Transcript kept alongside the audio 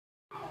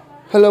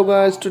Hello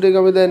guys, today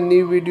come with a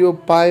new video.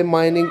 Pi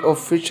mining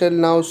official.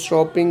 Now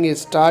shopping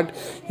is start.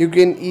 You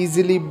can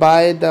easily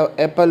buy the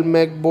Apple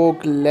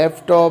MacBook,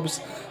 laptops,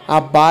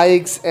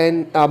 bikes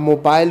and a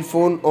mobile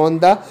phone on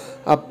the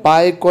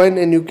Pi coin,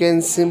 and you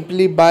can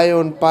simply buy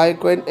on Pi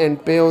coin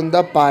and pay on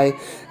the Pi.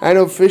 And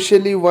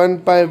officially one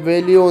Pi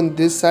value on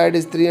this side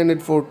is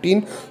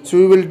 314. So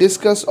we will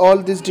discuss all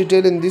this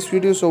detail in this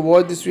video, so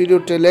watch this video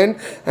till end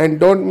and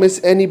don't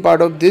miss any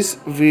part of this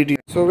video.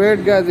 So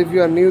wait guys, if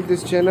you are new to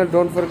this channel,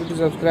 don't forget to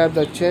subscribe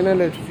the channel.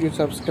 If you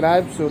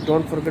subscribe, so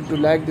don't forget to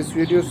like this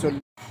video.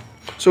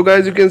 So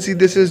guys, you can see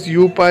this is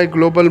UPI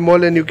Global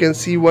Mall, and you can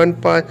see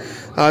 1 Pi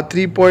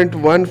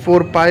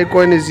 3.14 Pi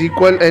coin is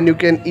equal, and you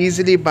can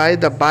easily buy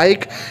the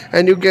bike,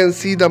 and you can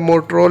see the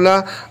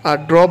Motorola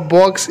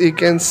Dropbox. You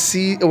can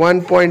see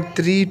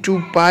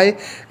 1.32 Pi,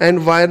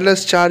 and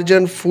wireless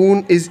charger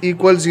phone is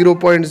equal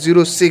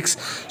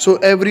 0.06. So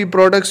every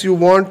products you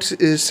want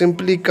is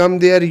simply come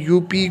there,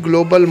 UP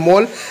Global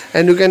Mall,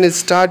 and you can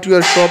start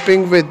your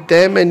shopping with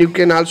them. And you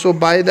can also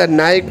buy the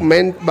Nike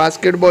men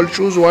basketball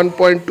shoes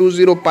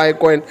 1.20 Pi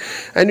coin.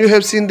 And you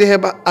have seen they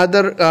have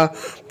other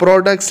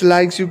products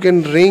like you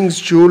can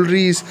rings,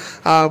 jewelries,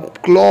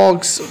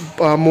 clocks,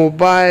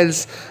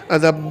 mobiles,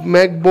 the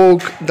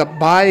MacBook, the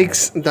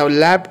bikes, the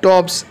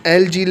laptops,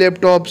 LG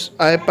laptops.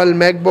 Apple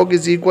MacBook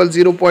is equal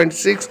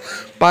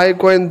 0.6 Pi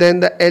coin. Then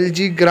the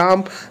LG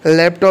gram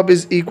laptop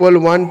is equal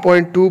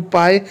 1.2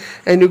 Pi.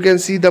 And you can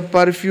see the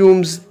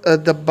perfumes,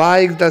 the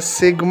bike, the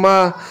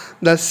Sigma,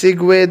 the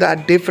Segway, the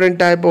different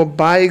type of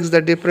bikes,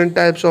 the different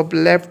types of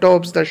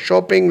laptops, the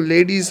shopping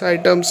ladies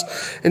items,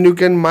 and you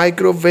can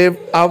microwave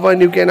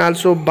oven. You can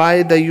also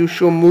buy the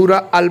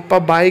Yoshimura Alpha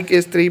bike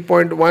is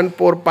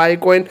 3.14 Pi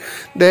coin.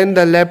 Then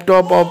the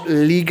laptop of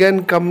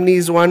Legan company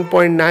is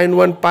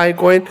 1.91 Pi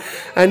coin.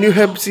 And you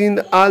have seen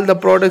all the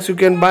products. You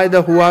can buy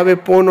the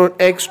Huawei phone on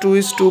X2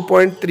 is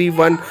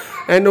 2.31,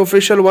 and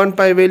official 1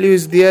 Pi value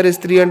is there is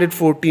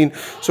 314.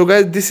 So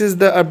guys, this is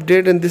the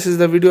update and this is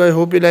the video. I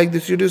hope you like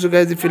this video. So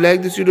guys, if you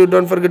like this video,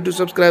 don't forget to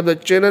subscribe the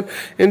channel.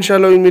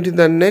 Inshallah we'll meet in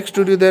the next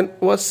video. Then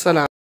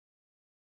wassalam.